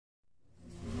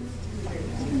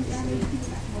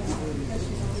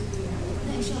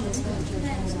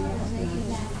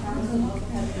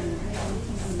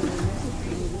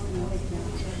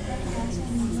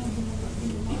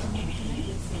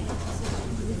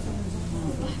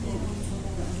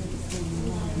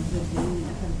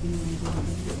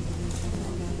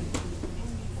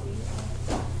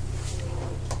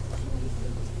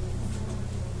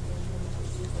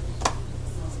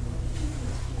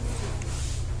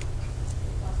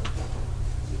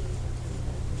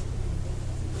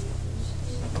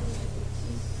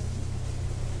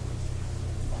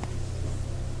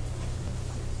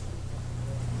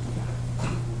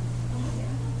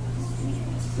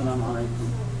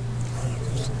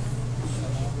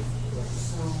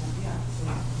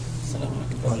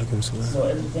So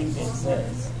everything is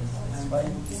fine?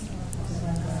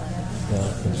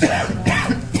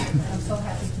 I'm so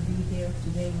happy to be here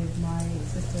today with my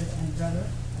sister and brother.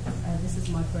 This is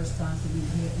my first time to be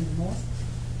here in the mosque,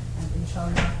 and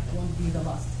inshallah won't be the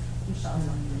last.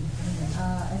 Inshallah.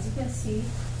 As you can see,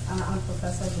 I'm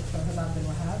Professor Dr. Huda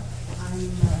Abdulwahab.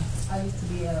 I used to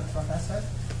be a professor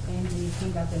in the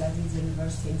King Abdulaziz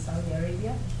University in Saudi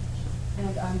Arabia,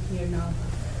 and I'm here now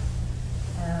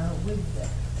with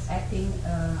acting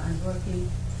and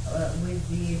working with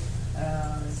the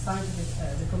scientific,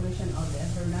 the Commission of the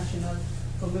International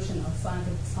Commission of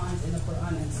Scientific Science in the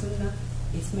Qur'an and Sunnah.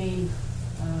 Its main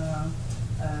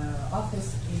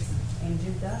office is in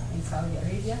Jeddah in Saudi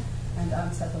Arabia, and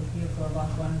I'm settled here for about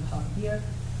 1.5 years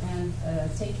and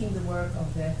taking the work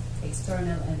of the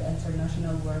external and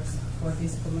international works for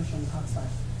this commission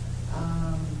outside.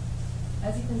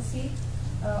 As you can see,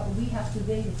 we have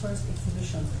today the first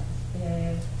exhibition.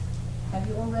 Have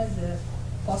you all read the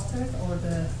posters or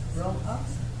the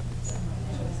roll-ups?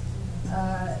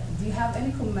 Do you have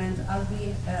any comment? I'll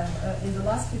be in the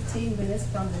last 15 minutes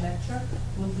from the lecture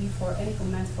will be for any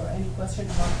comment, for any question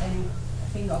about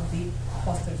anything of the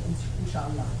posters,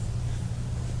 inshallah.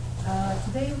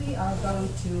 Today we are going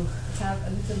to have a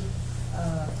little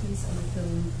piece, a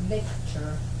little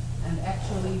lecture, and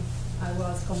actually I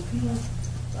was confused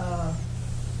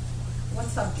what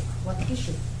subject, what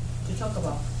issue to talk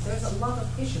about. There's a lot of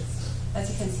issues, as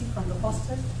you can see from the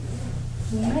poster,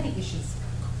 many issues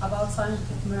about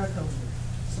scientific miracles,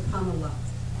 subhanallah.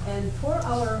 And for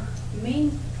our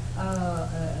main,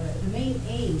 the main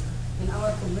aim in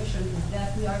our commission is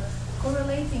that we are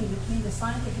correlating between the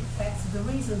scientific facts, the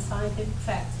reason scientific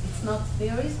facts. It's not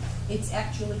theories, it's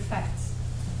actually facts,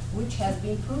 which has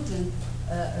been proven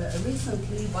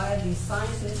recently by the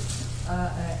scientists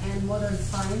and modern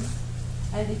science,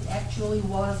 and it actually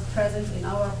was present in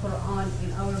our Qur'an,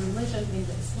 in our religion, in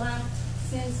the Islam,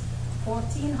 since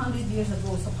 1400 years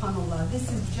ago, subhanallah.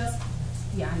 This is just,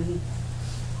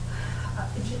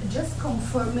 just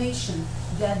confirmation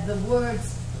that the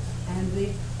words and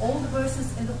all the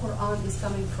verses in the Quran is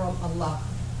coming from Allah,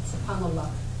 subhanallah.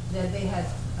 That they had,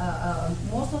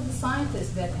 most of the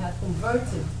scientists that had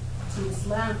converted to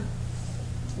Islam,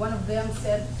 one of them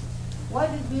said, why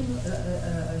did we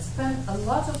spend a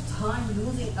lot of time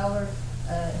losing our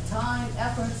time,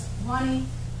 efforts, money,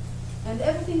 and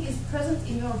everything is present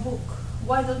in your book?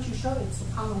 Why don't you show it,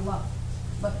 subhanallah?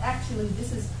 But actually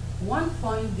this is one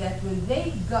point that when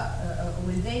they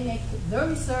make their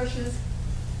researches,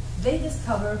 they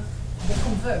discover, they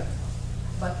convert.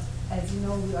 But as you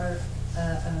know, we are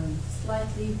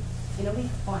slightly in a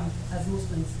weak point as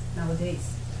Muslims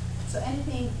nowadays. So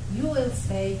anything you will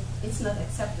say, it's not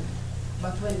accepted.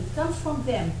 But when it comes from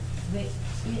them,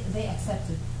 they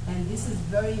accept it. And this is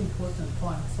very important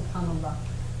point, subhanallah.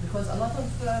 Because a lot of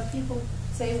people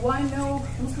say, why no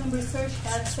Muslim research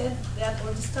has said that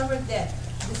or discovered that?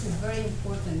 This is very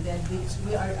important that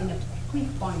we are in a quick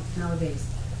point nowadays.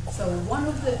 So one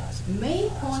of the main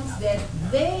points that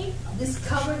they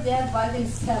discover that by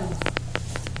themselves,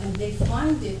 and they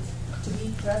find it to be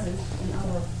present in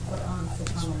our Quran,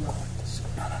 subhanallah.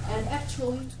 And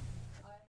actually,